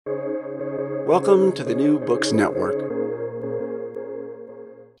Welcome to the New Books Network.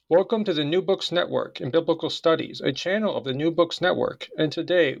 Welcome to the New Books Network in Biblical Studies, a channel of the New Books Network. And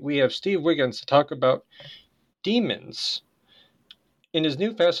today we have Steve Wiggins to talk about demons in his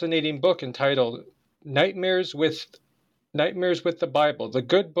new fascinating book entitled Nightmares with the Bible: The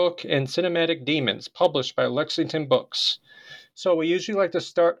Good Book and Cinematic Demons, published by Lexington Books. So we usually like to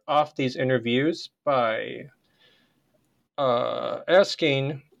start off these interviews by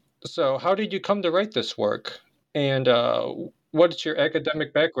asking, so how did you come to write this work? And what's your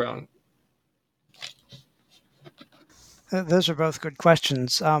academic background? Those are both good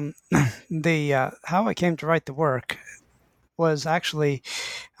questions. The how I came to write the work was actually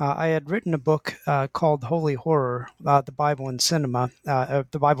I had written a book called Holy Horror: The Bible in Cinema,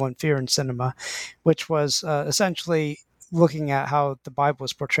 the Bible in Fear in Cinema, which was essentially looking at how the Bible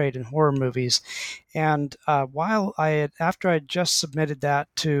is portrayed in horror movies. And after I had just submitted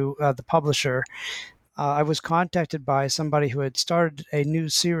that to the publisher, I was contacted by somebody who had started a new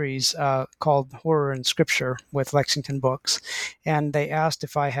series called Horror and Scripture with Lexington Books, and they asked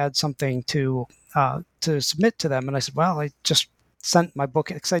if I had something to submit to them, and I said, "Well, I just sent my book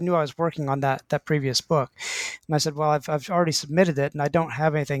because I knew I was working on that previous book." And I said, "Well, I've already submitted it, and I don't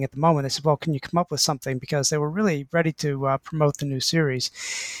have anything at the moment." They said, "Well, can you come up with something?" Because they were really ready to promote the new series.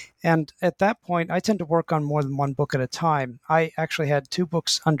 And at that point, I tend to work on more than one book at a time. I actually had two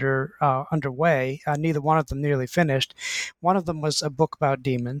books underway. Neither one of them nearly finished. One of them was a book about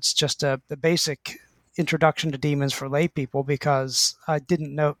demons, just the basic introduction to demons for lay people, because I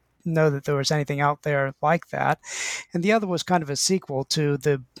didn't know that there was anything out there like that. And the other was kind of a sequel to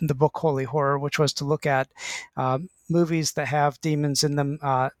the book Holy Horror, which was to look at movies that have demons in them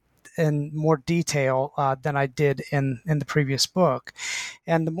in more detail than I did in the previous book.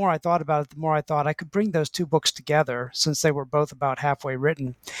 And the more I thought about it, the more I thought I could bring those two books together, since they were both about halfway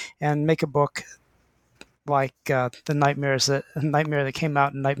written, and make a book like the Nightmare that came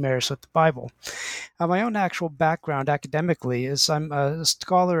out in Nightmares with the Bible. My own actual background academically is I'm a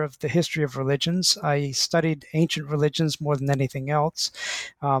scholar of the history of religions. I studied ancient religions more than anything else.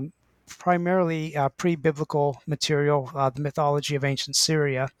 Primarily pre-biblical material, the mythology of ancient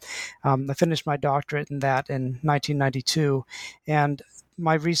Syria. I finished my doctorate in that in 1992, and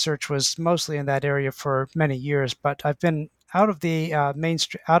my research was mostly in that area for many years. But I've been out of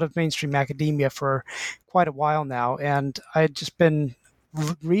mainstream academia for quite a while now, and I had just been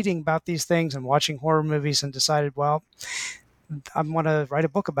reading about these things and watching horror movies, and decided, well, I want to write a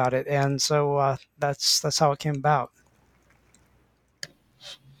book about it, and so that's how it came about.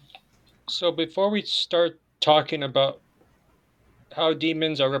 So before we start talking about how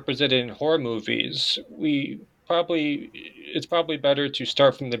demons are represented in horror movies, it's probably better to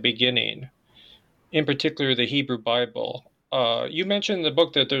start from the beginning, in particular the Hebrew Bible. You mentioned in the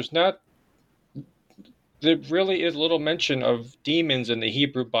book that there really is little mention of demons in the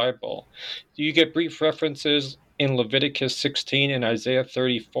Hebrew Bible. You get brief references in Leviticus 16 and Isaiah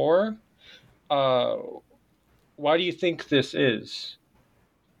 34. Uh, why do you think this is?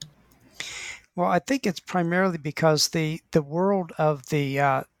 Well, I think it's primarily because the world of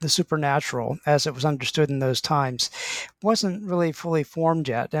the supernatural, as it was understood in those times, wasn't really fully formed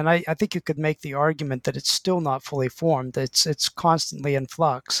yet. And I think you could make the argument that it's still not fully formed. It's constantly in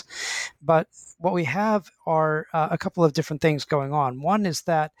flux. But what we have are a couple of different things going on. One is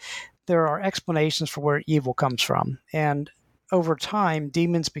that there are explanations for where evil comes from, and over time,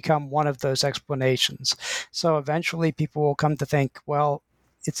 demons become one of those explanations. So eventually, people will come to think, well,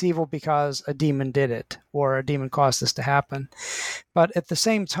 it's evil because a demon did it, or a demon caused this to happen. But at the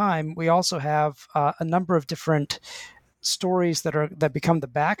same time, we also have a number of different stories that become the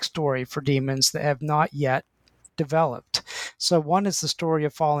backstory for demons that have not yet developed. So one is the story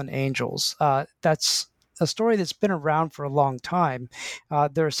of fallen angels. That's a story that's been around for a long time.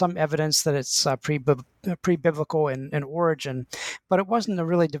 There's some evidence that it's pre-biblical in origin, but it wasn't a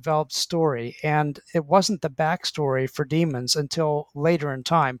really developed story, and it wasn't the backstory for demons until later in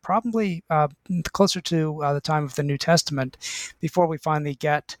time, probably closer to the time of the New Testament, before we finally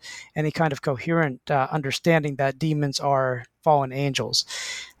get any kind of coherent understanding that demons are fallen angels.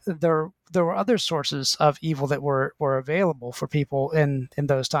 There were other sources of evil that were available for people in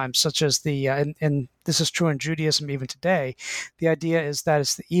those times, such as and this is true in Judaism even today. The idea is that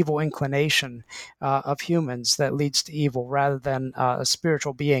it's the evil inclination of humans that leads to evil, rather than a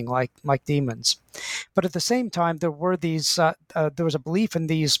spiritual being like demons. But at the same time, there was a belief in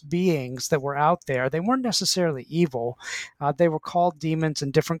these beings that were out there. They weren't necessarily evil. They were called demons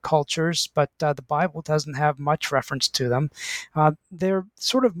in different cultures, but the Bible doesn't have much reference to them. They're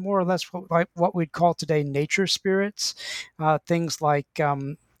sort of more or less like what we'd call today nature spirits, things like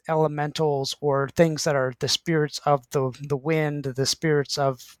elementals or things that are the spirits of the wind, the spirits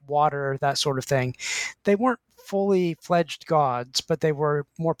of water, that sort of thing. They weren't fully fledged gods, but they were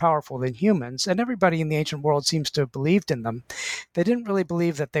more powerful than humans, and everybody in the ancient world seems to have believed in them. They didn't really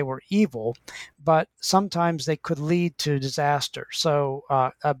believe that they were evil, but sometimes they could lead to disaster. So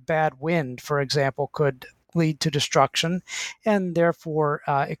a bad wind, for example, could lead to destruction, and therefore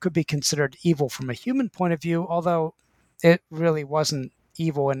it could be considered evil from a human point of view, although it really wasn't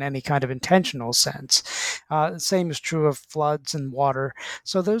evil in any kind of intentional sense. The same is true of floods and water.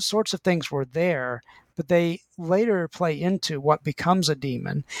 So those sorts of things were there, but they later play into what becomes a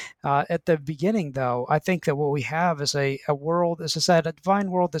demon. At the beginning, though, I think that what we have is a world, as I said, a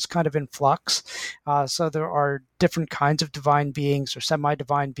divine world that's kind of in flux. So there are different kinds of divine beings or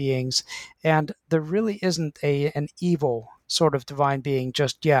semi-divine beings, and there really isn't an evil sort of divine being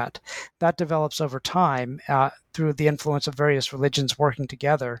just yet. That develops over time through the influence of various religions working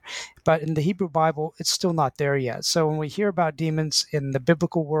together. But in the Hebrew Bible, it's still not there yet. So when we hear about demons in the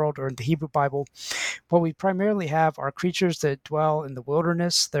biblical world or in the Hebrew Bible, what we primarily have are creatures that dwell in the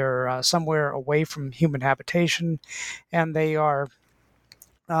wilderness. They're somewhere away from human habitation, and they are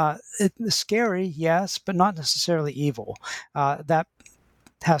scary, yes, but not necessarily evil. That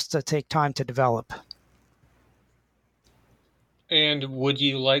has to take time to develop. And would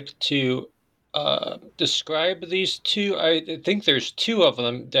you like to describe these two? I think there's two of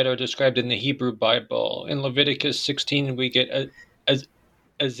them that are described in the Hebrew Bible. In Leviticus 16, we get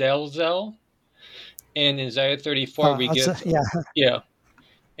Azazel, and in Isaiah 34 we get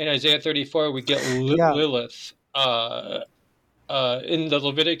In Isaiah 34 we get Lilith. In the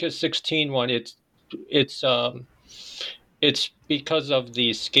Leviticus 16 one, it's because of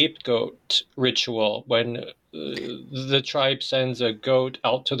the scapegoat ritual when the tribe sends a goat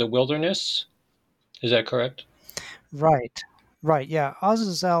out to the wilderness. Is that correct? Right. Yeah.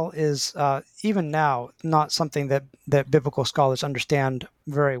 Azazel is, even now, not something that biblical scholars understand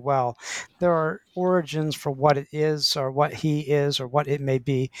very well. There are origins for what it is or what he is or what it may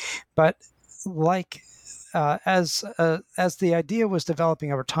be. But like as the idea was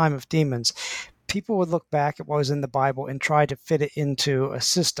developing over time of demons, people would look back at what was in the Bible and try to fit it into a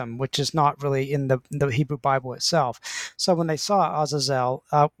system, which is not really in the Hebrew Bible itself. So when they saw Azazel,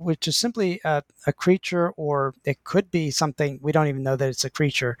 which is simply a creature, or it could be something, we don't even know that it's a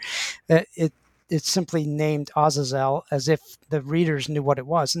creature, it's simply named Azazel as if the readers knew what it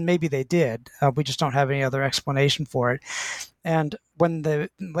was, and maybe they did. We just don't have any other explanation for it. And when the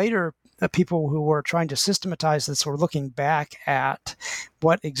later people who were trying to systematize this were looking back at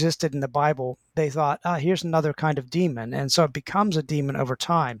what existed in the Bible, they thought, here's another kind of demon. And so it becomes a demon over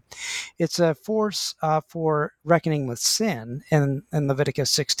time. It's a force for reckoning with sin in Leviticus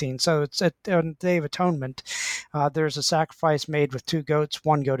 16. So it's on the Day of Atonement. There's a sacrifice made with two goats.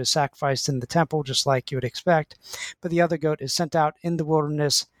 One goat is sacrificed in the temple, just like you would expect. But the other goat is sent out in the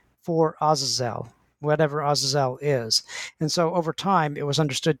wilderness for Azazel, whatever Azazel is. And so over time, it was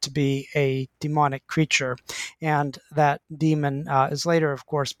understood to be a demonic creature. And that demon is later, of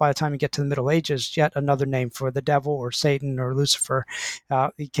course, by the time you get to the Middle Ages, yet another name for the devil or Satan or Lucifer.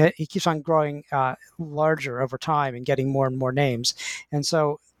 He keeps on growing larger over time and getting more and more names. And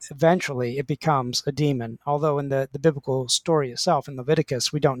so eventually it becomes a demon, although in the biblical story itself, in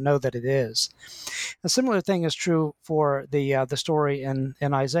Leviticus, we don't know that it is. A similar thing is true for the story in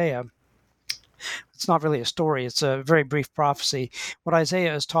Isaiah. It's not really a story. It's a very brief prophecy. What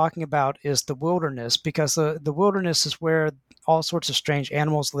Isaiah is talking about is the wilderness, because the wilderness is where all sorts of strange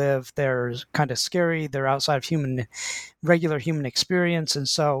animals live. They're kind of scary. They're outside of regular human experience. And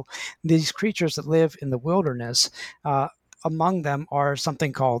so these creatures that live in the wilderness, among them are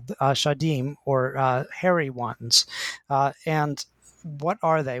something called shadim, or hairy ones. And what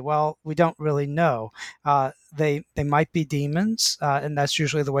are they? Well, we don't really know. They might be demons, and that's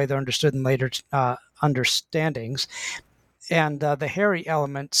usually the way they're understood in later understandings. And the hairy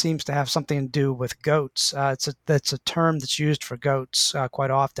element seems to have something to do with goats. That's a term that's used for goats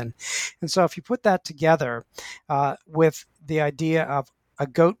quite often. And so if you put that together with the idea of a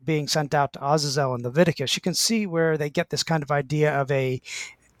goat being sent out to Azazel in Leviticus, you can see where they get this kind of idea of a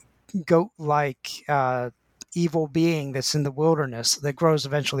goat-like evil being that's in the wilderness that grows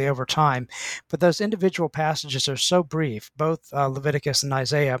eventually over time. But those individual passages are so brief, both Leviticus and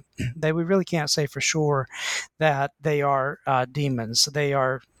Isaiah, that we really can't say for sure that they are demons. They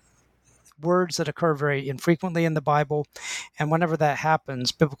are words that occur very infrequently in the Bible. And whenever that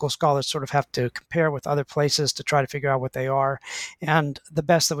happens, biblical scholars sort of have to compare with other places to try to figure out what they are. And the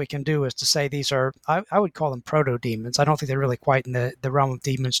best that we can do is to say these are, I would call them proto-demons. I don't think they're really quite in the realm of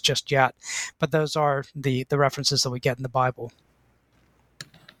demons just yet, but those are the references that we get in the Bible.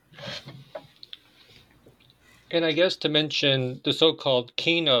 And I guess to mention the so-called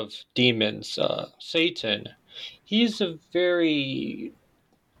king of demons, Satan, he's a very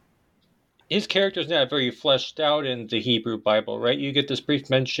his character's not very fleshed out in the Hebrew Bible, right? You get this brief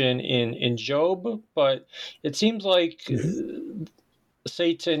mention in Job, but it seems like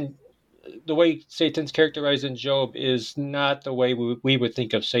Satan, the way Satan's characterized in Job, is not the way we would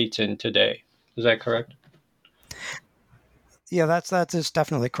think of Satan today. Is that correct? Yeah, that is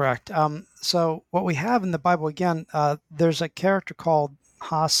definitely correct. So what we have in the Bible again, there's a character called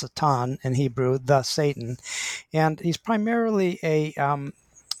Ha-Satan in Hebrew, the Satan, and he's primarily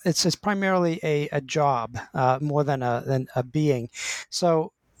it's primarily a job more than a being.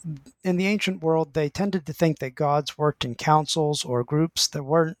 So in the ancient world, they tended to think that gods worked in councils or groups. There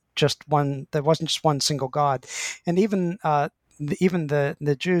wasn't just one single god, and even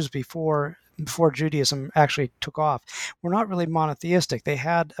the Jews before Judaism actually took off were not really monotheistic. They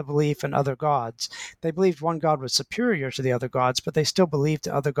had a belief in other gods. They believed one god was superior to the other gods, but they still believed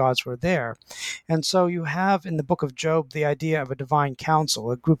the other gods were there. And so you have in the book of Job the idea of a divine council,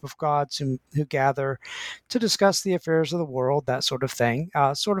 a group of gods who gather to discuss the affairs of the world, that sort of thing,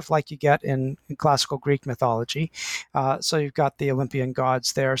 sort of like you get in classical Greek mythology. So you've got the Olympian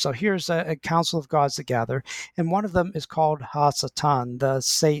gods there. So here's a council of gods that gather, and one of them is called Ha-Satan, the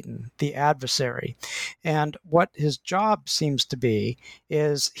Satan, the adversary. And what his job seems to be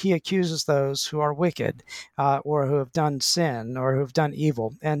is he accuses those who are wicked or who have done sin or who have done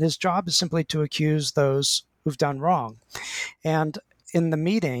evil. And his job is simply to accuse those who've done wrong. And in the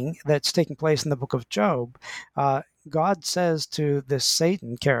meeting that's taking place in the book of Job, God says to this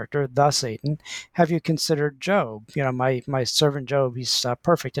Satan character, the Satan, have you considered Job? You know, my servant Job, he's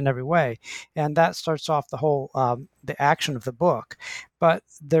perfect in every way. And that starts off the whole, the action of the book. But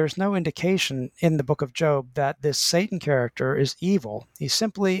there's no indication in the book of Job that this Satan character is evil. He's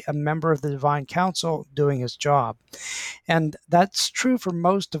simply a member of the divine council doing his job. And that's true for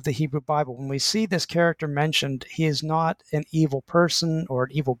most of the Hebrew Bible. When we see this character mentioned, he is not an evil person or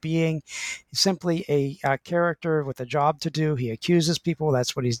an evil being. He's simply a character with a job to do. He accuses people.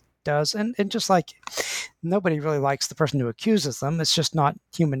 That's what he does. And just like nobody really likes the person who accuses them, it's just not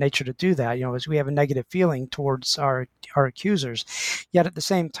human nature to do that. You know, as we have a negative feeling towards our accusers. Yet at the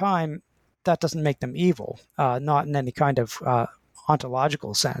same time, that doesn't make them evil, not in any kind of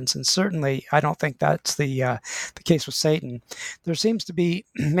ontological sense. And certainly, I don't think that's the case with Satan. There seems to be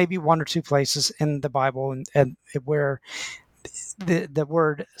maybe one or two places in the Bible and where the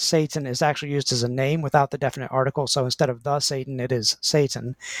word Satan is actually used as a name without the definite article. So instead of the Satan, it is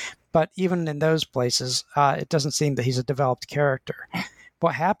Satan. But even in those places, it doesn't seem that he's a developed character.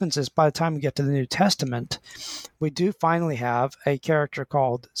 What happens is by the time we get to the New Testament, we do finally have a character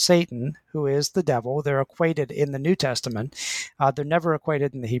called Satan, who is the devil. They're equated in the New Testament. They're never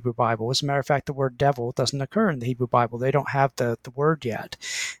equated in the Hebrew Bible. As a matter of fact, the word devil doesn't occur in the Hebrew Bible. They don't have the word yet.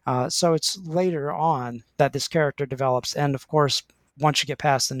 So it's later on that this character develops. And of course, once you get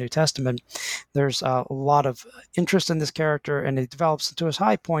past the New Testament, there's a lot of interest in this character, and it develops to his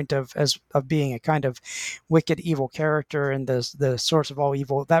high point of being a kind of wicked, evil character, and the source of all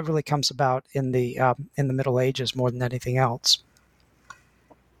evil. That really comes about in the Middle Ages more than anything else.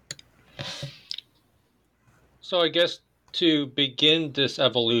 So I guess to begin this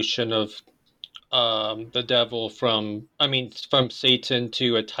evolution of the devil from Satan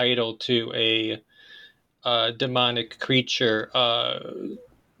to a title to a demonic creature,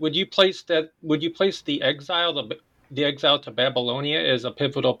 would you place the exile to Babylonia as a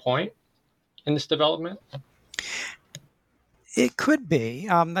pivotal point in this development? It could be.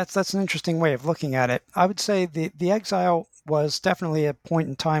 That's an interesting way of looking at it. I would say the exile was definitely a point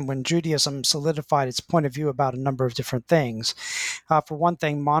in time when Judaism solidified its point of view about a number of different things. For one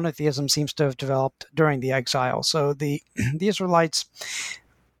thing, monotheism seems to have developed during the exile. So the Israelites,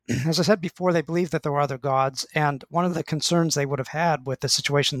 as I said before, they believed that there were other gods, and one of the concerns they would have had with a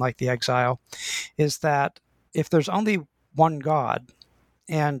situation like the exile is that if there's only one God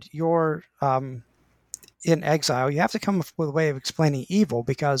and you're in exile, you have to come up with a way of explaining evil,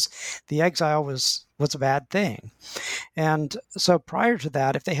 because the exile was a bad thing. And so prior to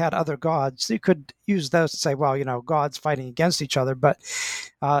that, if they had other gods, you could use those to say, well, you know, gods fighting against each other. But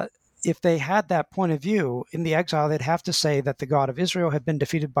if they had that point of view in the exile, they'd have to say that the God of Israel had been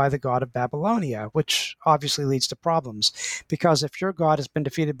defeated by the God of Babylonia, which obviously leads to problems. Because if your God has been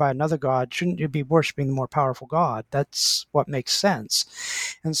defeated by another God, shouldn't you be worshiping the more powerful God? That's what makes sense.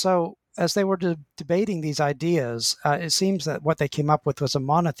 And so as they were debating these ideas, it seems that what they came up with was a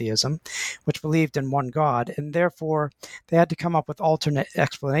monotheism, which believed in one God, and therefore they had to come up with alternate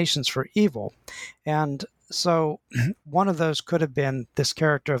explanations for evil. And So one of those could have been this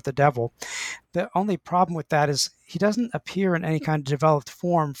character of the devil. The only problem with that is he doesn't appear in any kind of developed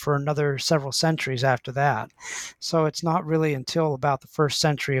form for another several centuries after that. So it's not really until about the first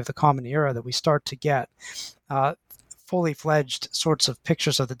century of the Common Era that we start to get uh, fully fledged sorts of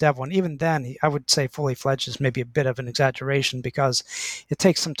pictures of the devil. And even then, I would say fully fledged is maybe a bit of an exaggeration, because it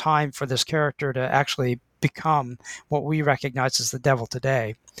takes some time for this character to actually become what we recognize as the devil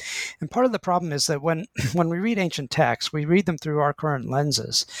today. And part of the problem is that when when we read ancient texts, we read them through our current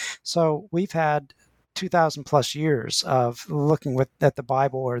lenses. So we've had 2,000 plus years of looking at the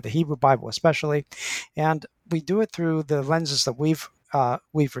Bible, or the Hebrew Bible especially, and we do it through the lenses that we've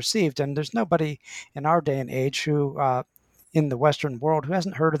received. And there's nobody in our day and age who in the Western world who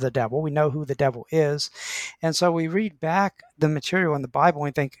hasn't heard of the devil. We know who the devil is, and so we read back the material in the Bible and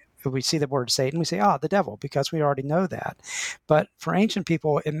we think, we see the word Satan, we say, the devil, because we already know that. But for ancient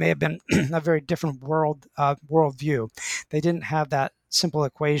people, it may have been a very different worldview. They didn't have that simple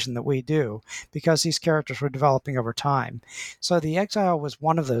equation that we do, because these characters were developing over time. So the exile was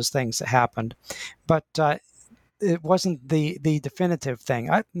one of those things that happened, but it wasn't the definitive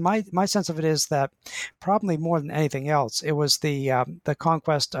thing. My sense of it is that probably more than anything else, it was the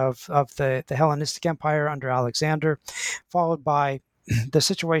conquest of the Hellenistic Empire under Alexander, followed by the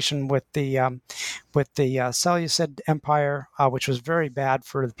situation with the Seleucid Empire, which was very bad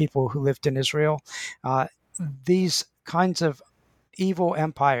for the people who lived in Israel. These kinds of evil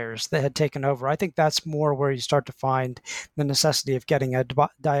empires that had taken over, I think that's more where you start to find the necessity of getting a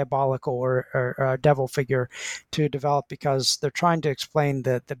diabolical or a devil figure to develop, because they're trying to explain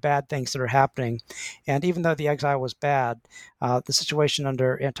the bad things that are happening. And even though the exile was bad, the situation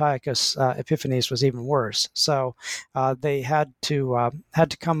under Antiochus Epiphanes was even worse. So they had to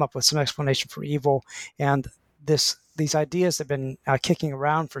come up with some explanation for evil, and these ideas have been kicking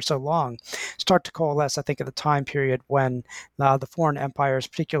around for so long start to coalesce, I think, at the time period when the foreign empires,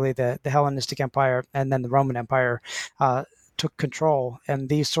 particularly the Hellenistic Empire and then the Roman Empire, took control. And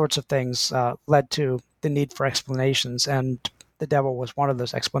these sorts of things led to the need for explanations, and the devil was one of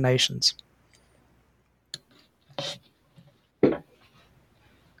those explanations.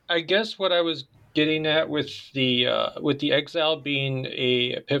 I guess what I was getting at with the exile being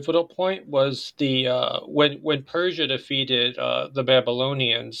a pivotal point was the when Persia defeated the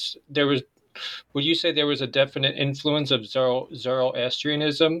Babylonians, there was, would you say there was a definite influence of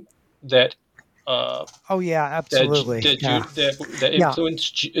Zoroastrianism that oh yeah, absolutely, that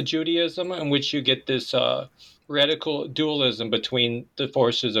influenced Judaism, in which you get this radical dualism between the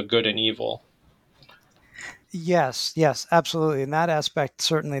forces of good and evil? Yes, absolutely. In that aspect,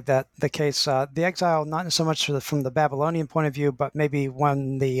 certainly that the case. The exile, not so much from the Babylonian point of view, but maybe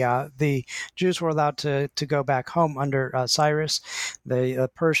when the Jews were allowed to go back home under Cyrus, the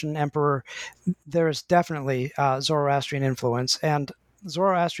Persian emperor. There is definitely Zoroastrian influence, and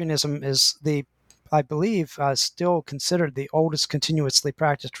Zoroastrianism is I believe, still considered the oldest continuously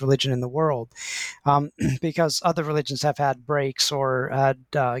practiced religion in the world, because other religions have had breaks or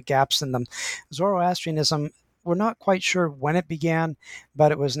had gaps in them. Zoroastrianism, we're not quite sure when it began,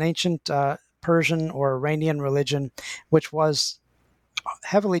 but it was an ancient Persian or Iranian religion, which was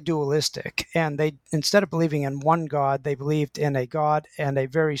heavily dualistic. And they, instead of believing in one god, they believed in a god and a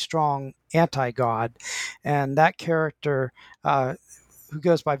very strong anti-god. And that character, who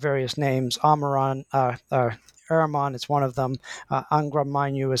goes by various names, Amaran, Ahriman is one of them, Angra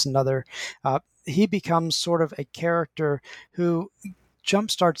Mainyu is another. He becomes sort of a character who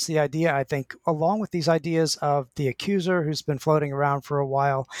jumpstarts the idea, I think, along with these ideas of the accuser who's been floating around for a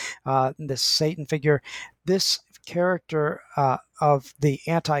while, this Satan figure, this character of the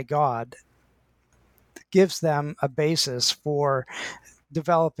anti-god gives them a basis for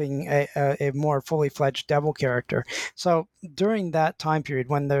developing a more fully fledged devil character. So during that time period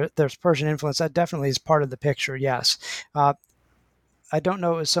when there's Persian influence, that definitely is part of the picture, yes. I don't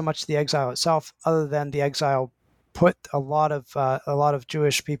know so much the exile itself, other than the exile put a lot of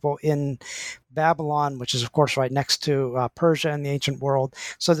Jewish people in Babylon, which is of course right next to Persia in the ancient world.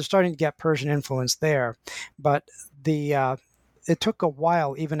 So they're starting to get Persian influence there, but it took a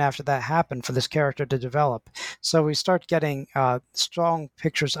while even after that happened for this character to develop. So we start getting strong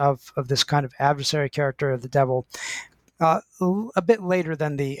pictures of this kind of adversary character of the devil a bit later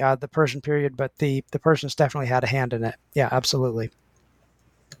than the Persian period, but the Persians definitely had a hand in it. Yeah, absolutely.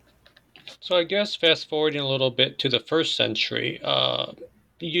 So I guess fast forwarding a little bit to the first century,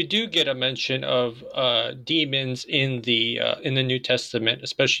 you do get a mention of demons in the New Testament,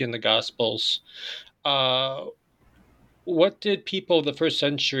 especially in the Gospels. What did people of the first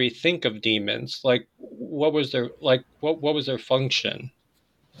century think of demons? Like, what was their function?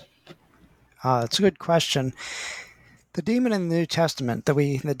 It's a good question. The demon in the New Testament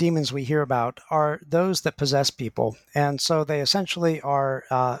the demons we hear about are those that possess people, and so they essentially are.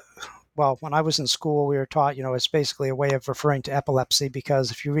 Well, when I was in school, we were taught, it's basically a way of referring to epilepsy because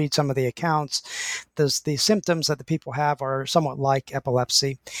if you read some of the accounts, the symptoms that the people have are somewhat like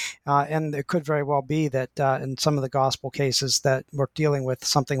epilepsy. And it could very well be that in some of the gospel cases that we're dealing with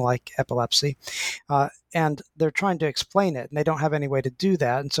something like epilepsy. And they're trying to explain it, and they don't have any way to do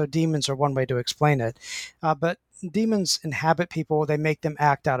that. And so demons are one way to explain it. But demons inhabit people. They make them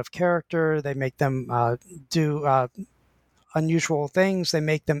act out of character. They make them do unusual things. They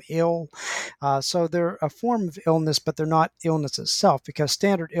make them ill. So they're a form of illness, but they're not illness itself because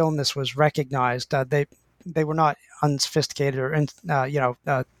standard illness was recognized. They were not unsophisticated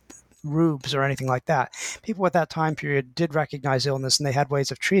or rubes or anything like that. People at that time period did recognize illness and they had ways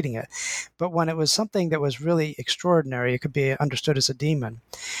of treating it. But when it was something that was really extraordinary, it could be understood as a demon.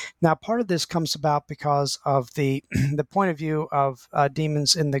 Now, part of this comes about because of the the point of view of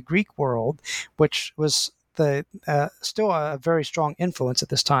demons in the Greek world, which was still a very strong influence at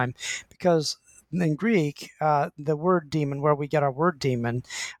this time, because in Greek, the word demon, where we get our word demon,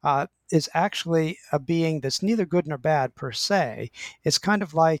 is actually a being that's neither good nor bad per se. It's kind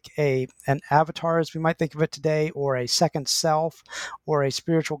of like an avatar, as we might think of it today, or a second self, or a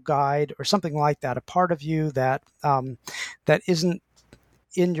spiritual guide, or something like that. A part of you that isn't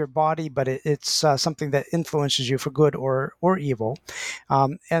in your body, but it's something that influences you for good or evil.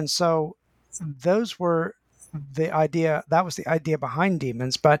 And so those were that was the idea behind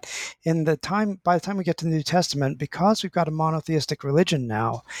demons. But by the time we get to the New Testament, because we've got a monotheistic religion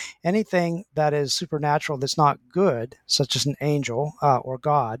now, anything that is supernatural that's not good, such as an angel or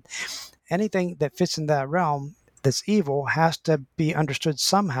God, anything that fits in that realm that's evil has to be understood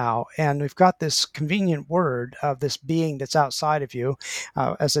somehow. And we've got this convenient word of this being that's outside of you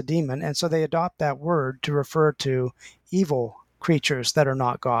as a demon. And so they adopt that word to refer to evil creatures that are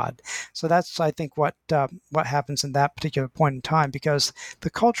not God. So that's, I think, what happens in that particular point in time, because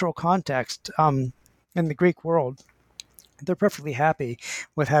the cultural context in the Greek world, they're perfectly happy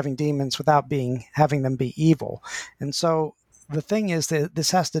with having demons without having them be evil. And so the thing is that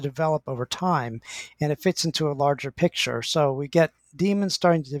this has to develop over time, and it fits into a larger picture. So we get demons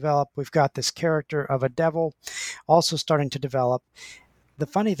starting to develop. We've got this character of a devil also starting to develop. The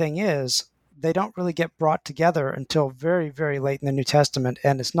funny thing is, they don't really get brought together until very, very late in the New Testament,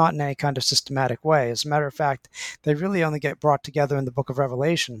 and it's not in any kind of systematic way. As a matter of fact, they really only get brought together in the book of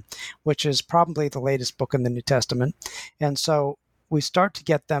Revelation, which is probably the latest book in the New Testament. And so we start to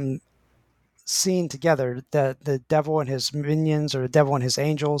get them seen together, the devil and his minions, or the devil and his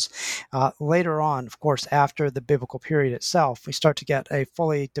angels. Later on, of course, after the biblical period itself, we start to get a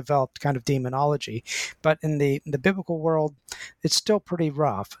fully developed kind of demonology. But in the biblical world, it's still pretty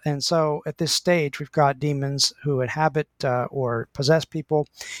rough. And so at this stage, we've got demons who inhabit or possess people,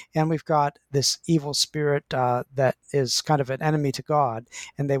 and we've got this evil spirit that is kind of an enemy to God,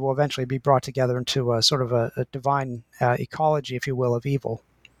 and they will eventually be brought together into a sort of a divine ecology, if you will, of evil.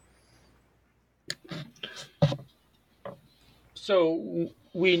 So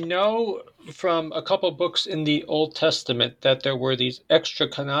we know from a couple books in the Old Testament that there were these extra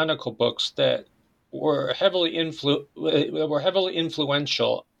canonical books that were heavily influential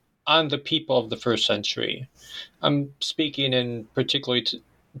on the people of the first century. I'm speaking in particularly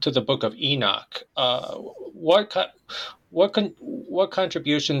to the book of Enoch. What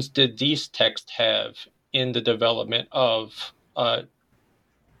contributions did these texts have in the development of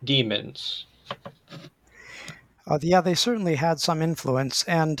demons? Yeah, they certainly had some influence.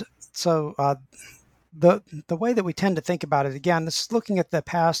 And so the way that we tend to think about it, again, this is looking at the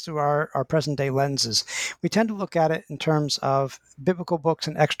past through our present day lenses. We tend to look at it in terms of biblical books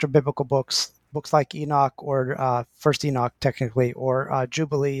and extra biblical books like Enoch or First Enoch, technically, or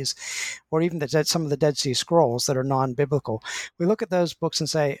Jubilees, or even some of the Dead Sea Scrolls that are non-biblical. We look at those books and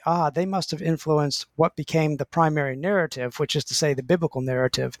say, they must have influenced what became the primary narrative, which is to say the biblical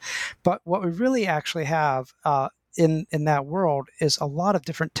narrative. But what we really actually have in that world is a lot of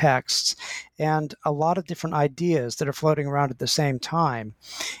different texts and a lot of different ideas that are floating around at the same time.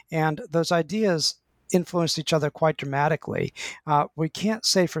 And those ideas influenced each other quite dramatically. We can't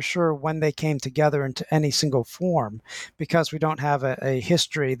say for sure when they came together into any single form because we don't have a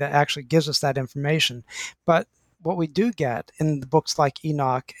history that actually gives us that information. But what we do get in the books like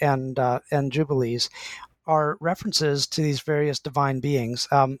Enoch and Jubilees are references to these various divine beings.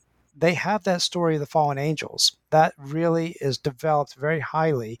 They have that story of the fallen angels that really is developed very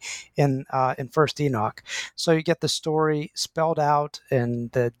highly in First Enoch. So you get the story spelled out, and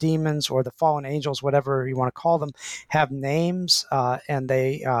the demons or the fallen angels, whatever you want to call them, have names, and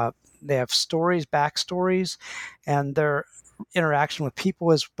they They have stories, backstories, and their interaction with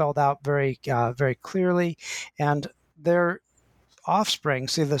people is spelled out very clearly. And their offspring,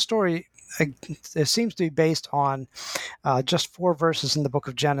 see, the story it seems to be based on just 4 verses in the book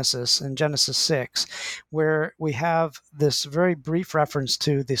of Genesis, in Genesis 6, where we have this very brief reference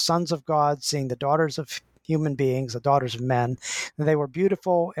to the sons of God seeing the daughters of human beings, the daughters of men. And they were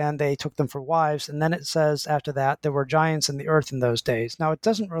beautiful, and they took them for wives. And then it says after that, there were giants in the earth in those days. Now, it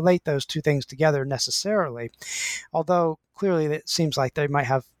doesn't relate those two things together necessarily, although clearly it seems like they might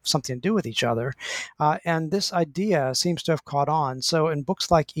have something to do with each other. And this idea seems to have caught on. So in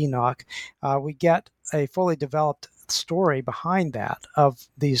books like Enoch, we get a fully developed story behind that of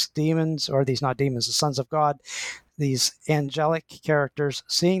these demons, or these not demons, the sons of God, these angelic characters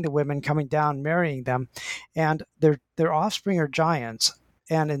seeing the women coming down, marrying them, and their offspring are giants.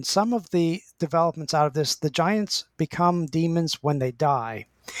 And in some of the developments out of this, the giants become demons when they die.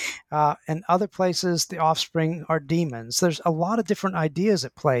 In other places, the offspring are demons. There's a lot of different ideas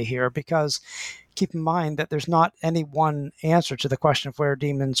at play here, because keep in mind that there's not any one answer to the question of where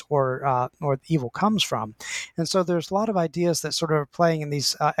demons or evil comes from. And so there's a lot of ideas that sort of are playing in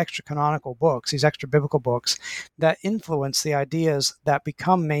these extra canonical books, these extra biblical books, that influence the ideas that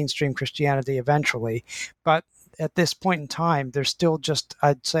become mainstream Christianity eventually. But at this point in time, there's still just,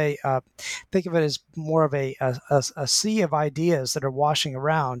 I'd say, think of it as more of a sea of ideas that are washing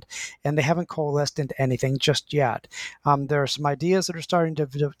around, and they haven't coalesced into anything just yet. There are some ideas that are starting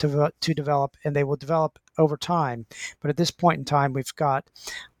to develop, and they will develop over time. But at this point in time, we've got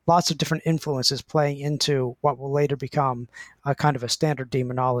lots of different influences playing into what will later become a kind of a standard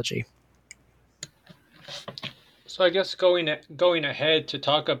demonology. So I guess going ahead to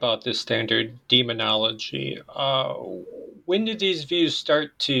talk about this standard demonology, when did these views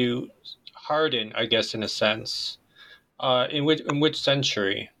start to harden, I guess, in a sense? In which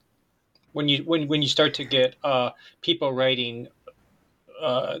century? When you start to get people writing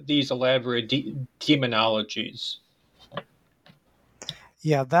these elaborate demonologies?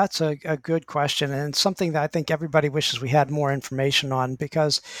 Yeah, that's a good question, and something that I think everybody wishes we had more information on,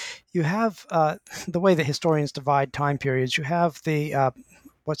 because you have the way that historians divide time periods. You have the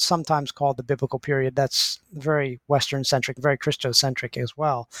what's sometimes called the biblical period. That's very Western-centric, very Christocentric as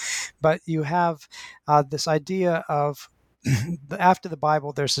well. But you have this idea of after the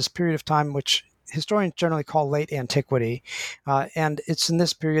Bible, there's this period of time which historians generally call late antiquity. And it's in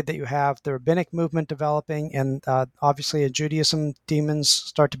this period that you have the rabbinic movement developing, and obviously in Judaism, demons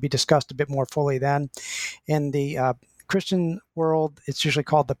start to be discussed a bit more fully then. In the Christian world, it's usually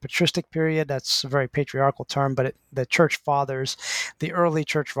called the patristic period. That's a very patriarchal term, but the church fathers, the early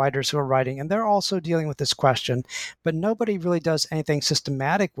church writers who are writing, and they're also dealing with this question, but nobody really does anything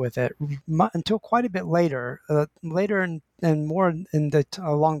systematic with it until quite a bit later, and more in the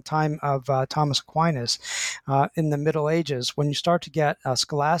long time of Thomas Aquinas in the Middle Ages, when you start to get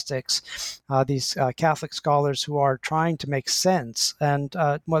scholastics, these Catholic scholars who are trying to make sense. And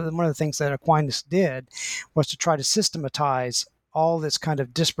one of the things that Aquinas did was to try to systematize all this kind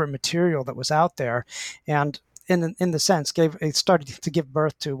of disparate material that was out there, and in the sense, it started to give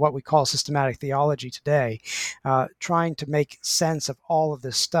birth to what we call systematic theology today, trying to make sense of all of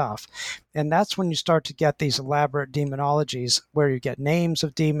this stuff. And that's when you start to get these elaborate demonologies, where you get names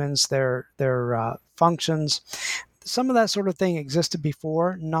of demons, their functions. Some of that sort of thing existed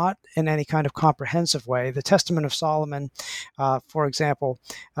before, not in any kind of comprehensive way. The Testament of Solomon, for example,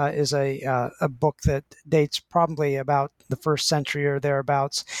 is a book that dates probably about the 1st century or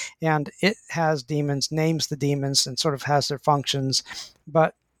thereabouts, and it has demons, names the demons, and sort of has their functions,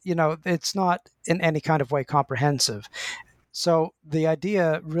 but it's not in any kind of way comprehensive. So the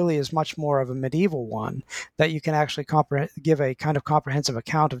idea really is much more of a medieval one, that you can actually give a kind of comprehensive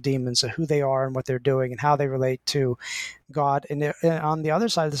account of demons, of who they are and what they're doing and how they relate to God. And on the other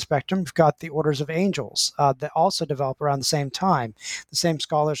side of the spectrum, you've got the orders of angels that also develop around the same time. The same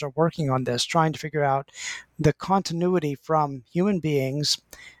scholars are working on this, trying to figure out the continuity from human beings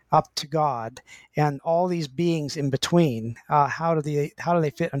up to God, and all these beings in between. How do they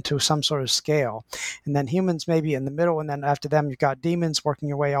fit into some sort of scale? And then humans maybe in the middle, and then after them you've got demons working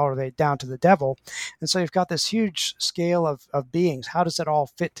your way all the way down to the devil. And so you've got this huge scale of beings. How does it all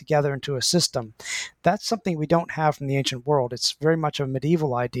fit together into a system? that's something we don't have from the ancient world. It's very much a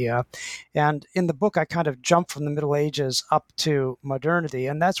medieval idea. And in the book, I kind of jump from the Middle Ages up to modernity.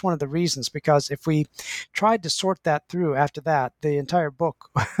 And that's one of the reasons, because if we tried to sort that through after that, the entire book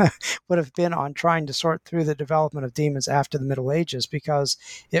would have been on trying to sort through the development of demons after the Middle Ages, because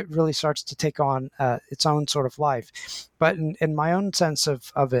it really starts to take on its own sort of life. But in my own sense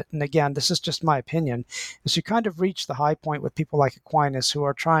of it, and again, this is just my opinion, is you kind of reach the high point with people like Aquinas, who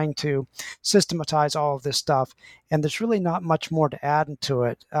are trying to systematize all of this stuff, and there's really not much more to add to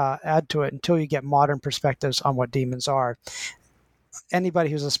it until you get modern perspectives on what demons are. Anybody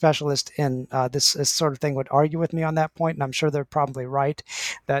who's a specialist in this sort of thing would argue with me on that point, and I'm sure they're probably right,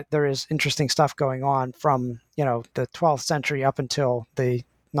 that there is interesting stuff going on from the 12th century up until the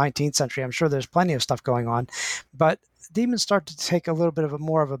 19th century. I'm sure there's plenty of stuff going on, but demons start to take a little bit of a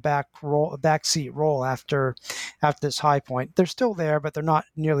backseat role after this high point. They're still there, but they're not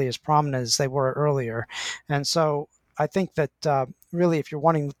nearly as prominent as they were earlier. And so I think that really, if you're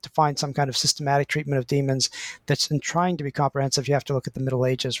wanting to find some kind of systematic treatment of demons that's in trying to be comprehensive, you have to look at the Middle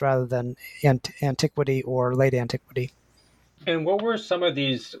Ages rather than antiquity or late antiquity. And what were some of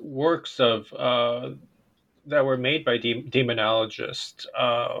these works of that were made by demonologists?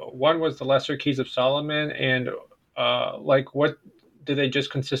 One was the Lesser Keys of Solomon, and what do they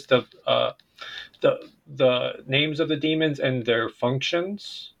just consist of? The names of the demons and their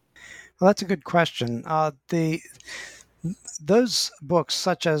functions? Well, that's a good question. Those books,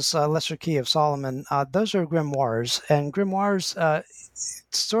 such as Lesser Key of Solomon, those are grimoires, and grimoires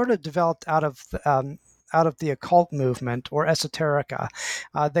sort of developed out of the occult movement or esoterica.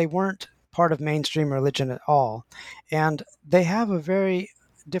 They weren't part of mainstream religion at all, and they have a very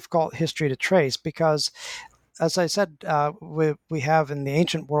difficult history to trace because, as I said, we have in the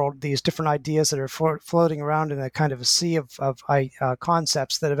ancient world these different ideas that are floating around in a kind of a sea of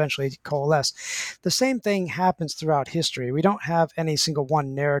concepts that eventually coalesce. The same thing happens throughout history. We don't have any single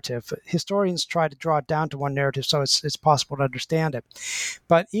one narrative. Historians try to draw it down to one narrative so it's possible to understand it.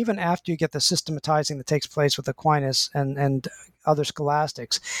 But even after you get the systematizing that takes place with Aquinas and other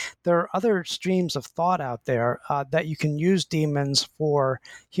scholastics, there are other streams of thought out there that you can use demons for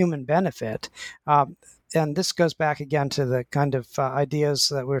human benefit. And this goes back again to the kind of ideas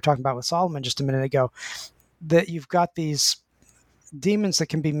that we were talking about with Solomon just a minute ago, that you've got these demons that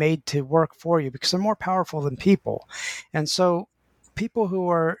can be made to work for you because they're more powerful than people. And so people who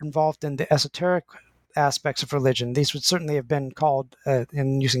are involved in the esoteric aspects of religion, these would certainly have been called,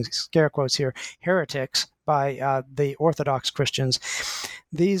 in using scare quotes here, heretics by the Orthodox Christians.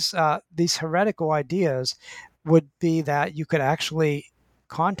 These heretical ideas would be that you could actually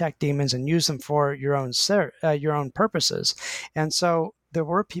contact demons and use them for your own purposes. And so there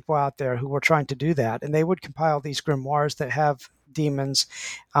were people out there who were trying to do that, and they would compile these grimoires that have demons.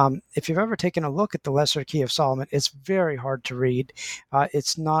 If you've ever taken a look at the Lesser Key of Solomon, it's very hard to read.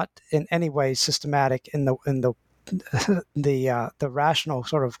 It's not in any way systematic in the rational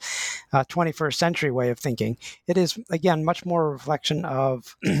sort of 21st century way of thinking. It is, again, much more a reflection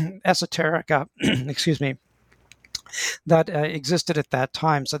of esoterica, excuse me, that existed at that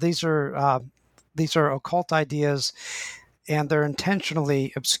time. So these are occult ideas, and they're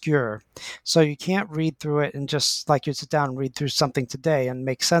intentionally obscure. So you can't read through it and just like you sit down and read through something today and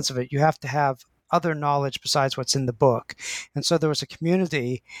make sense of it. You have to have other knowledge besides what's in the book. And so there was a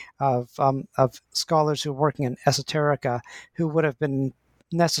community of scholars who were working in esoterica who would have been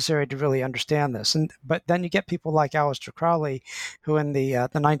necessary to really understand this. But then you get people like Aleister Crowley, who in the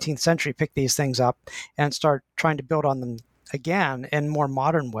 19th century picked these things up and start trying to build on them again in more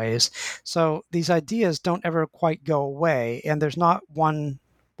modern ways. So these ideas don't ever quite go away, and there's not one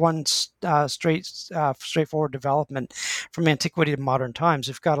straightforward development from antiquity to modern times.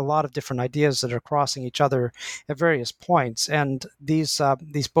 We've got a lot of different ideas that are crossing each other at various points, and these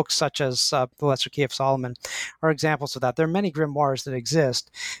books, such as the Lesser Key of Solomon, are examples of that. There are many grimoires that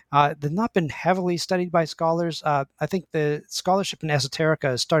exist. They've not been heavily studied by scholars. I think the scholarship in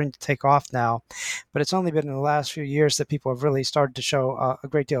esoterica is starting to take off now, but it's only been in the last few years that people have really started to show a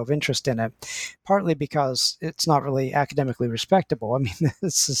great deal of interest in it, partly because it's not really academically respectable. I mean,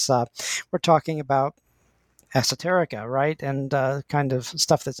 we're talking about esoterica, right? And kind of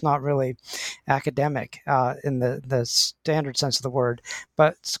stuff that's not really academic in the standard sense of the word.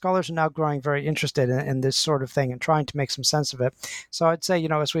 But scholars are now growing very interested in this sort of thing and trying to make some sense of it. So I'd say,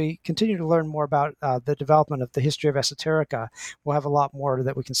 as we continue to learn more about the development of the history of esoterica, we'll have a lot more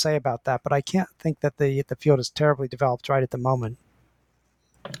that we can say about that. But I can't think that the field is terribly developed right at the moment.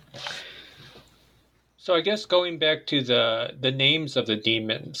 So I guess going back to the names of the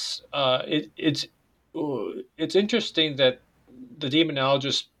demons, it's interesting that the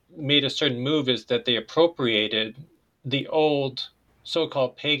demonologists made a certain move is that they appropriated the old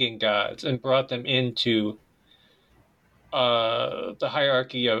so-called pagan gods and brought them into the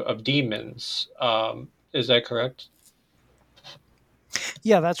hierarchy of demons. Is that correct?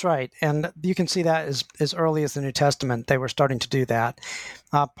 Yeah, that's right. And you can see that as early as the New Testament, they were starting to do that.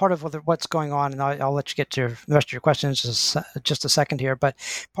 Part of what's going on, and I'll let you get to the rest of your questions just a second here, but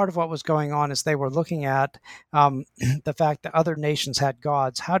part of what was going on is they were looking at the fact that other nations had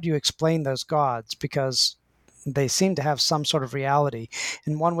gods. How do you explain those gods? Because they seem to have some sort of reality.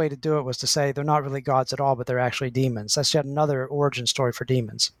 And one way to do it was to say they're not really gods at all, but they're actually demons. That's yet another origin story for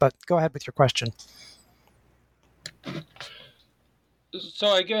demons. But go ahead with your question. So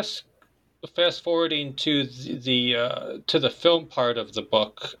I guess fast forwarding to the film part of the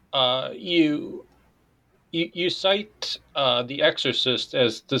book, you cite The Exorcist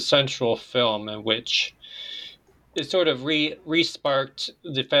as the central film in which it sort of re-sparked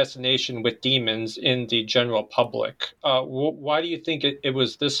the fascination with demons in the general public. Why do you think it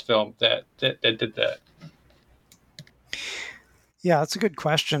was this film that did that? Yeah, that's a good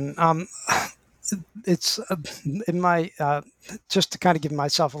question. It's in my just to kind of give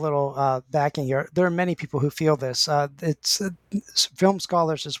myself a little backing here. There are many people who feel this. It's film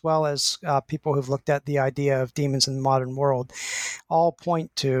scholars as well as people who've looked at the idea of demons in the modern world all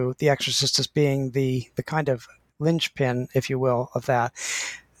point to The Exorcist as being the kind of linchpin, if you will, of that.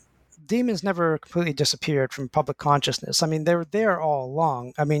 Demons never completely disappeared from public consciousness. I mean, they were there all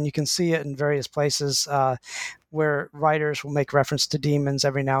along. I mean, you can see it in various places where writers will make reference to demons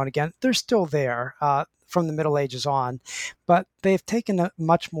every now and again. They're still there from the Middle Ages on, but they've taken a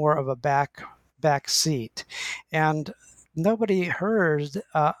much more of a back seat. And nobody heard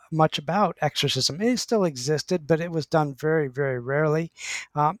much about exorcism. It still existed, but it was done very, very rarely.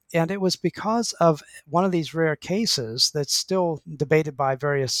 And it was because of one of these rare cases that's still debated by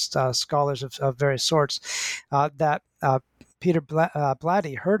various scholars of various sorts that Peter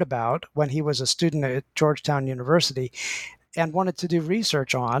Blatty heard about when he was a student at Georgetown University and wanted to do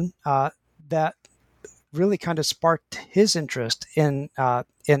research on that really kind of sparked his interest in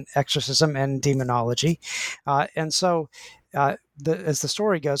exorcism and demonology. And so as the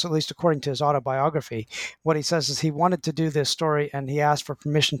story goes, at least according to his autobiography, what he says is he wanted to do this story and he asked for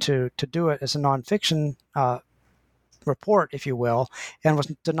permission to do it as a nonfiction report, if you will, and was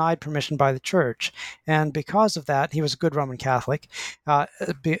denied permission by the church. And because of that, he was a good Roman Catholic.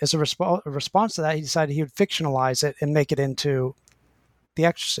 As a response to that, he decided he would fictionalize it and make it into The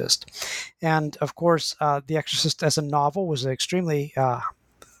Exorcist. And of course, The Exorcist as a novel was an extremely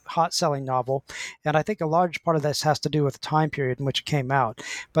hot-selling novel, and I think a large part of this has to do with the time period in which it came out.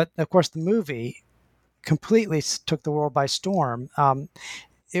 But of course, the movie completely took the world by storm.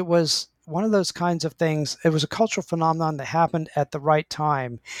 It was one of those kinds of things. It was a cultural phenomenon that happened at the right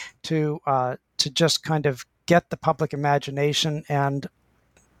time to just kind of get the public imagination and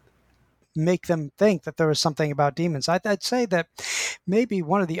make them think that there was something about demons. I'd say that maybe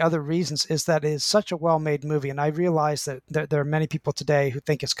one of the other reasons is that it is such a well-made movie, and I realize that there are many people today who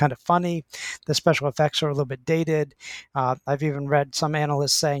think it's kind of funny. The special effects are a little bit dated. I've even read some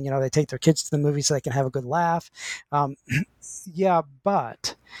analysts saying, they take their kids to the movie so they can have a good laugh. Yeah,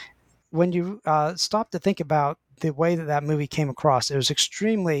 but when you stop to think about the way that movie came across, it was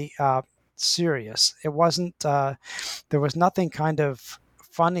extremely serious. It wasn't, there was nothing kind of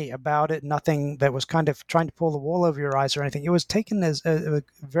funny about it, nothing that was kind of trying to pull the wool over your eyes or anything. It was taken as a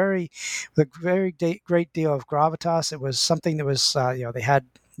very great deal of gravitas. It was something that was, they had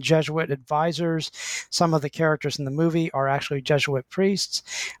Jesuit advisors. Some of the characters in the movie are actually Jesuit priests.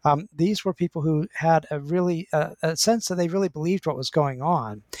 These were people who had a sense that they really believed what was going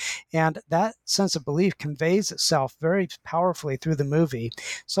on. And that sense of belief conveys itself very powerfully through the movie,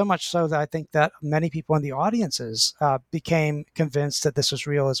 so much so that I think that many people in the audiences became convinced that this was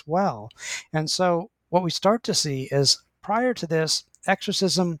real as well. And so what we start to see is prior to this,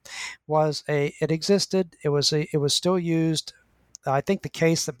 exorcism it existed. It was still used. I think the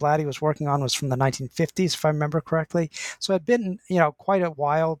case that Blatty was working on was from the 1950s, if I remember correctly. So it had been, quite a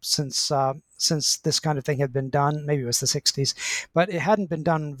while since this kind of thing had been done. Maybe it was the 60s, but it hadn't been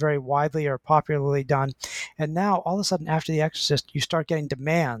done very widely or popularly done. And now, all of a sudden, after The Exorcist, you start getting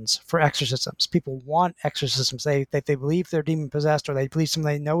demands for exorcisms. People want exorcisms. They believe they're demon-possessed, or they believe something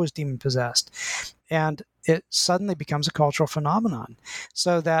they know is demon-possessed. And it suddenly becomes a cultural phenomenon.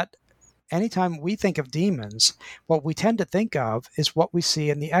 So that anytime we think of demons, what we tend to think of is what we see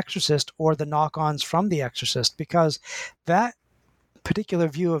in The Exorcist or the knock-ons from The Exorcist, because that particular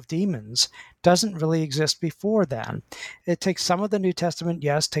view of demons doesn't really exist before then. It takes some of the New Testament,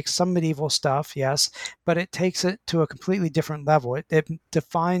 yes, takes some medieval stuff, yes, but it takes it to a completely different level. It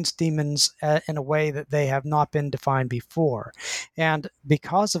defines demons in a way that they have not been defined before. And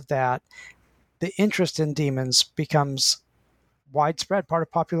because of that, the interest in demons becomes widespread, part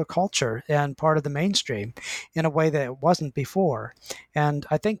of popular culture and part of the mainstream in a way that it wasn't before. And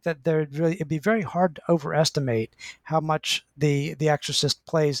I think that it'd be very hard to overestimate how much the Exorcist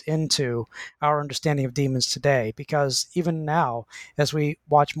plays into our understanding of demons today, because even now, as we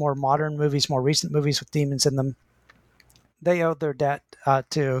watch more modern movies, more recent movies with demons in them, they owe their debt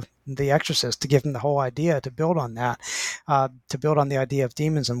to The Exorcist to give them the whole idea, to build on that, to build on the idea of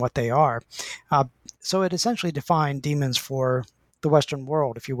demons and what they are. So it essentially defined demons for the Western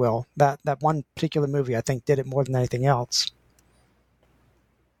world, if you will. That one particular movie, I think, did it more than anything else.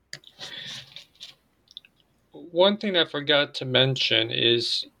 One thing I forgot to mention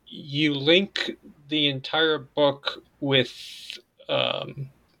is you link the entire book with a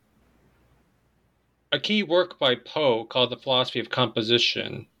key work by Poe called The Philosophy of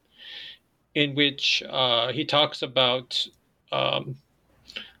Composition, in which he talks about, I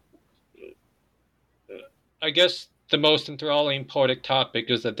guess, the most enthralling poetic topic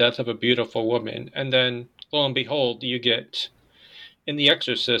is the death of a beautiful woman. And then, lo and behold, you get, in The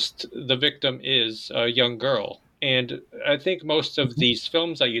Exorcist, the victim is a young girl. And I think most of these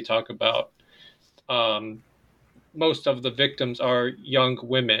films that you talk about, most of the victims are young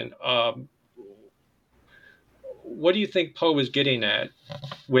women. What do you think Poe is getting at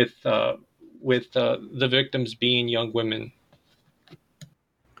with the victims being young women?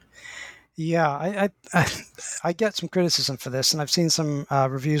 Yeah, I get some criticism for this, and I've seen some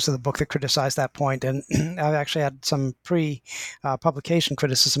reviews of the book that criticize that point, and I've actually had some pre-publication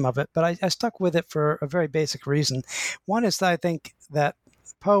criticism of it, but I stuck with it for a very basic reason. One is that I think that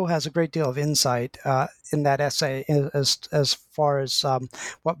Poe has a great deal of insight in that essay as far as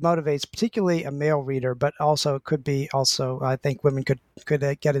what motivates particularly a male reader, but also could be also, I think women could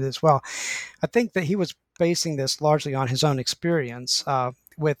get it as well. I think that he was basing this largely on his own experience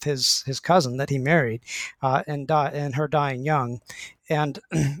with his cousin that he married and her dying young. And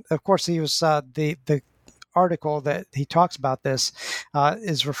of course, he was the article that he talks about this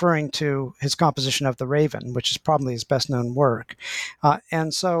is referring to his composition of The Raven, which is probably his best known work.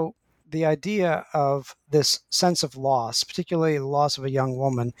 And so the idea of this sense of loss, particularly the loss of a young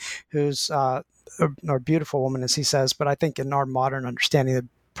woman who's or beautiful woman, as he says, but I think in our modern understanding, it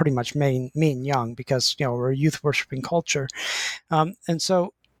pretty much mean young, because we're a youth worshiping culture. And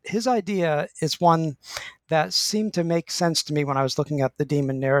so his idea is one that seemed to make sense to me when I was looking at the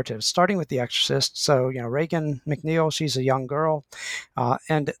demon narrative, starting with The Exorcist. So, Regan MacNeil, she's a young girl.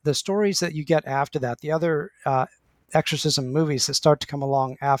 And the stories that you get after that, the other exorcism movies that start to come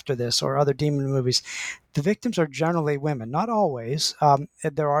along after this, or other demon movies, the victims are generally women. Not always.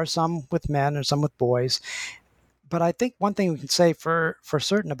 There are some with men and some with boys. But I think one thing we can say for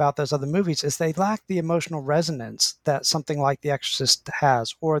certain about those other movies is they lack the emotional resonance that something like The Exorcist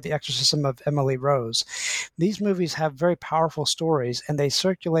has, or The Exorcism of Emily Rose. These movies have very powerful stories, and they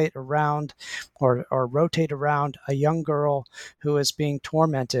circulate around or rotate around a young girl who is being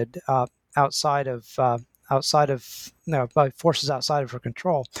tormented outside of by forces outside of her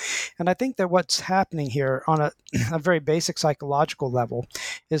control. And I think that what's happening here on a very basic psychological level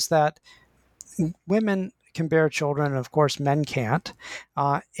is that women can bear children, and of course men can't.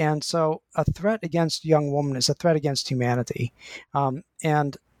 And so a threat against a young woman is a threat against humanity.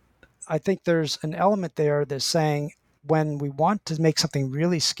 And I think there's an element there that's saying when we want to make something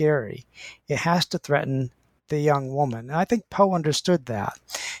really scary, it has to threaten the young woman. And I think Poe understood that.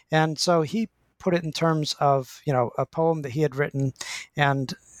 And so he put it in terms of, a poem that he had written,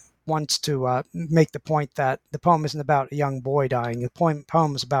 and wants to make the point that the poem isn't about a young boy dying. The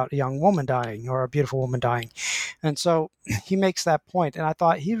poem is about a young woman dying, or a beautiful woman dying. And so he makes that point, and I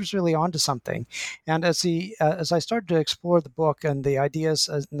thought he was really onto something. And as I started to explore the book and the ideas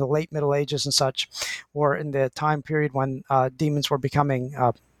in the late Middle Ages and such, or in the time period when demons were becoming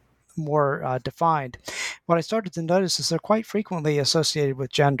more defined, what I started to notice is they're quite frequently associated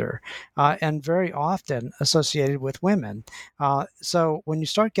with gender and very often associated with women. So when you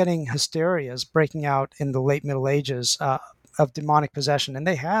start getting hysterias breaking out in the late Middle Ages of demonic possession, and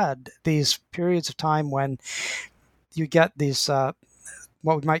they had these periods of time when you get these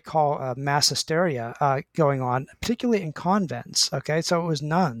what we might call mass hysteria going on, particularly in convents. Okay, so it was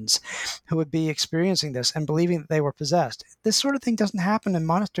nuns who would be experiencing this and believing that they were possessed. This sort of thing doesn't happen in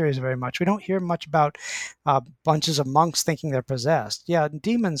monasteries very much. We don't hear much about bunches of monks thinking they're possessed. Yeah,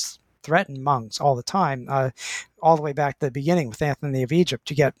 demons threaten monks all the time, all the way back to the beginning with Anthony of Egypt.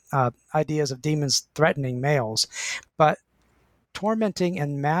 You get ideas of demons threatening males. But tormenting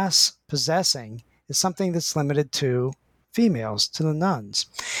and mass possessing is something that's limited to females, to the nuns.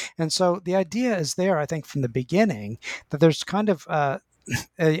 And so the idea is there, I think, from the beginning, that there's kind of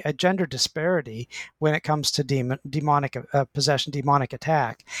a gender disparity when it comes to demonic possession, demonic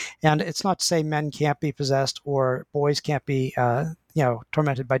attack. And it's not to say men can't be possessed or boys can't be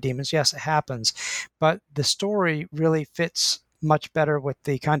tormented by demons. Yes, it happens. But the story really fits much better with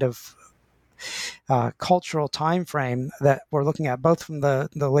the kind of cultural time frame that we're looking at, both from the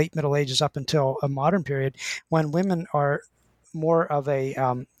late Middle Ages up until a modern period, when women are more of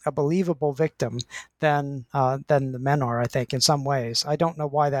a believable victim than the men are, I think, in some ways. I don't know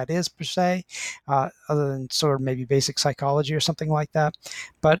why that is per se, other than sort of maybe basic psychology or something like that.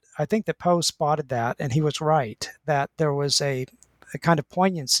 But I think that Poe spotted that, and he was right, that there was a kind of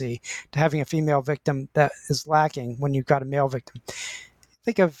poignancy to having a female victim that is lacking when you've got a male victim.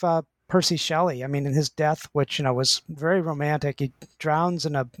 Think of Percy Shelley. I mean, in his death, which was very romantic, he drowns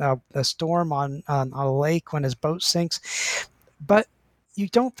in a storm on a lake when his boat sinks. But you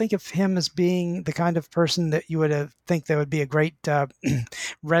don't think of him as being the kind of person that you would think there would be a great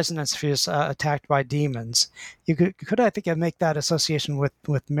resonance if he was attacked by demons. You could, I think, make that association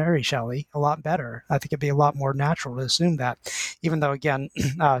with Mary Shelley a lot better. I think it'd be a lot more natural to assume that, even though, again,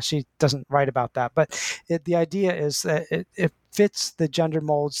 she doesn't write about that. But the idea is that it fits the gender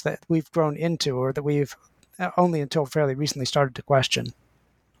molds that we've grown into, or that we've only until fairly recently started to question.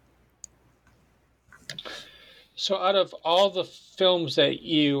 So, out of all the films that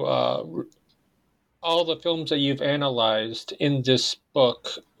you've analyzed in this book,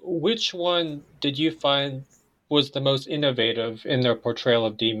 which one did you find was the most innovative in their portrayal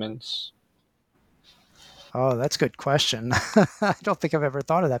of demons? Oh, that's a good question. I don't think I've ever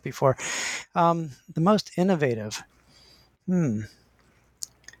thought of that before. The most innovative.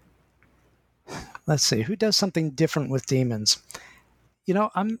 Let's see. Who does something different with demons?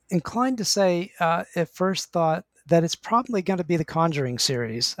 I'm inclined to say, at first thought, that it's probably going to be the Conjuring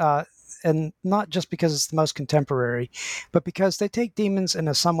series. And not just because it's the most contemporary, but because they take demons in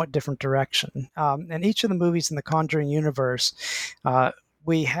a somewhat different direction. In each of the movies in the Conjuring universe,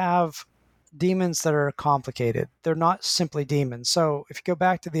 we have demons that are complicated. They're not simply demons. So if you go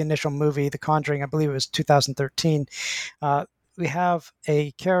back to the initial movie, The Conjuring, I believe it was 2013, we have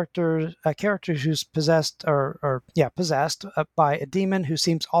a character who's possessed by a demon who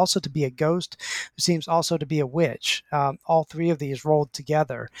seems also to be a ghost, who seems also to be a witch. All three of these rolled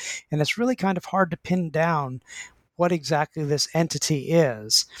together. And it's really kind of hard to pin down what exactly this entity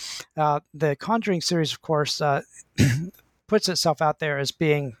is. The Conjuring series, of course, puts itself out there as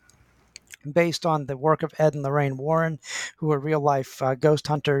being based on the work of Ed and Lorraine Warren, who are real-life ghost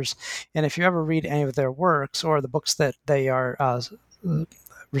hunters. And if you ever read any of their works or the books that they are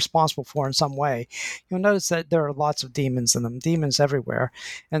responsible for in some way, you'll notice that there are lots of demons in them, demons everywhere.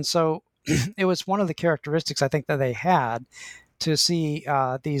 And so it was one of the characteristics, I think, that they had to see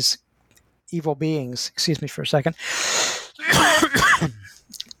these evil beings, excuse me for a second,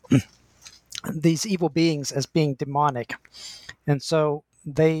 these evil beings as being demonic. And so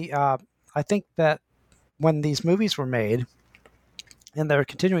they... I think that when these movies were made, and they're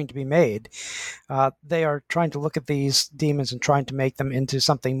continuing to be made, they are trying to look at these demons and trying to make them into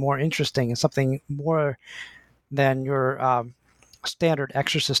something more interesting and something more than your standard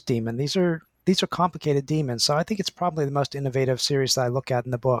exorcist demon. These are complicated demons, so I think it's probably the most innovative series that I look at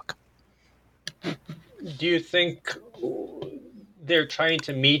in the book. Do you think they're trying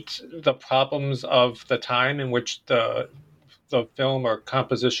to meet the problems of the time in which the film or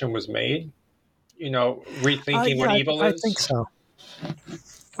composition was made? Rethinking what evil is?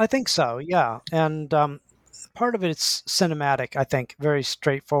 I think so, yeah. And part of it's cinematic, I think, very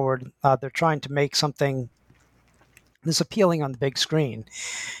straightforward. They're trying to make something that's appealing on the big screen.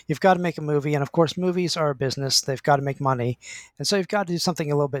 You've got to make a movie, and of course, movies are a business. They've got to make money. And so you've got to do something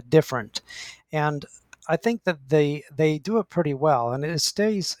a little bit different. And I think that they do it pretty well, and it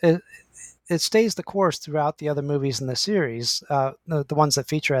stays the course throughout the other movies in the series, the ones that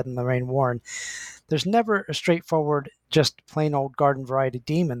feature Ed and Lorraine Warren. There's never a straightforward, just plain old garden variety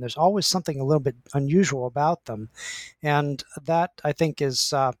demon. There's always something a little bit unusual about them. And that, I think,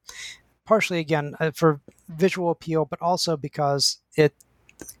 is partially, again, for visual appeal, but also because it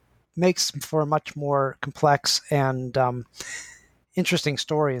makes for a much more complex and interesting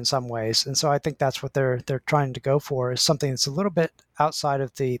story in some ways. And so I think that's what they're trying to go for, is something that's a little bit outside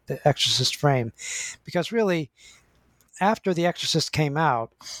of the Exorcist frame. Because really, after The Exorcist came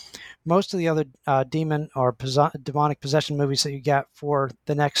out, most of the other demon or demonic possession movies that you get for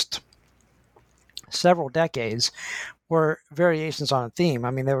the next several decades were variations on a theme.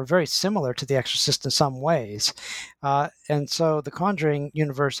 I mean, they were very similar to The Exorcist in some ways. And so the Conjuring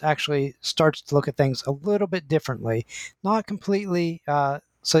universe actually starts to look at things a little bit differently, not completely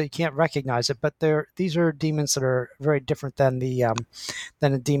so you can't recognize it, but these are demons that are very different than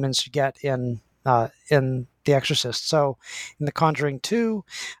the demons you get in The Exorcist. So in The Conjuring 2,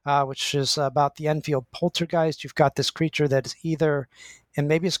 which is about the Enfield poltergeist, you've got this creature that is either, and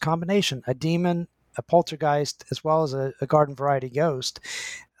maybe it's a combination, a demon, a poltergeist, as well as a garden variety ghost.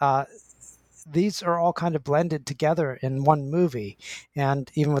 These are all kind of blended together in one movie. And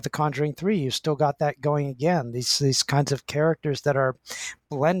even with The Conjuring 3, you still got that going again. These kinds of characters that are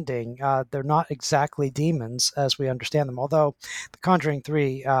blending. They're not exactly demons as we understand them. Although The Conjuring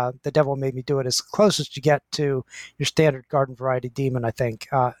 3, The Devil Made Me Do It, is closest you get to your standard garden variety demon, I think,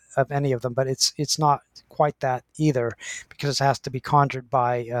 of any of them. But it's not quite that either, because it has to be conjured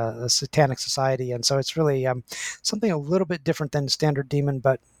by a satanic society. And so it's really something a little bit different than standard demon,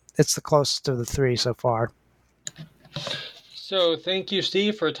 but it's the closest of the three so far. So thank you,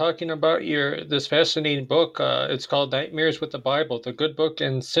 Steve, for talking about this fascinating book. It's called Nightmares with the Bible, The Good Book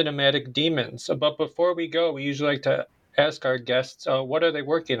and Cinematic Demons. But before we go, we usually like to ask our guests, what are they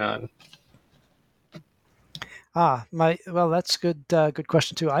working on? That's good. Good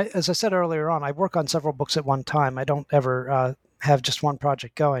question too. As I said earlier on, I work on several books at one time. I don't ever have just one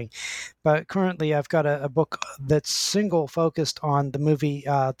project going, but currently I've got a book that's single focused on the movie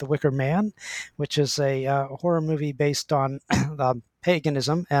The Wicker Man, which is a horror movie based on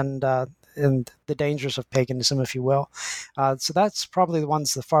paganism and the dangers of paganism, if you will. So that's probably the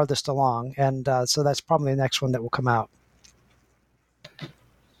one's the farthest along, and so that's probably the next one that will come out.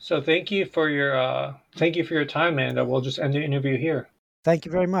 So thank you for your time, and we'll just end the interview here. Thank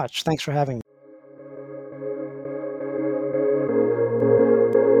you very much. Thanks for having me.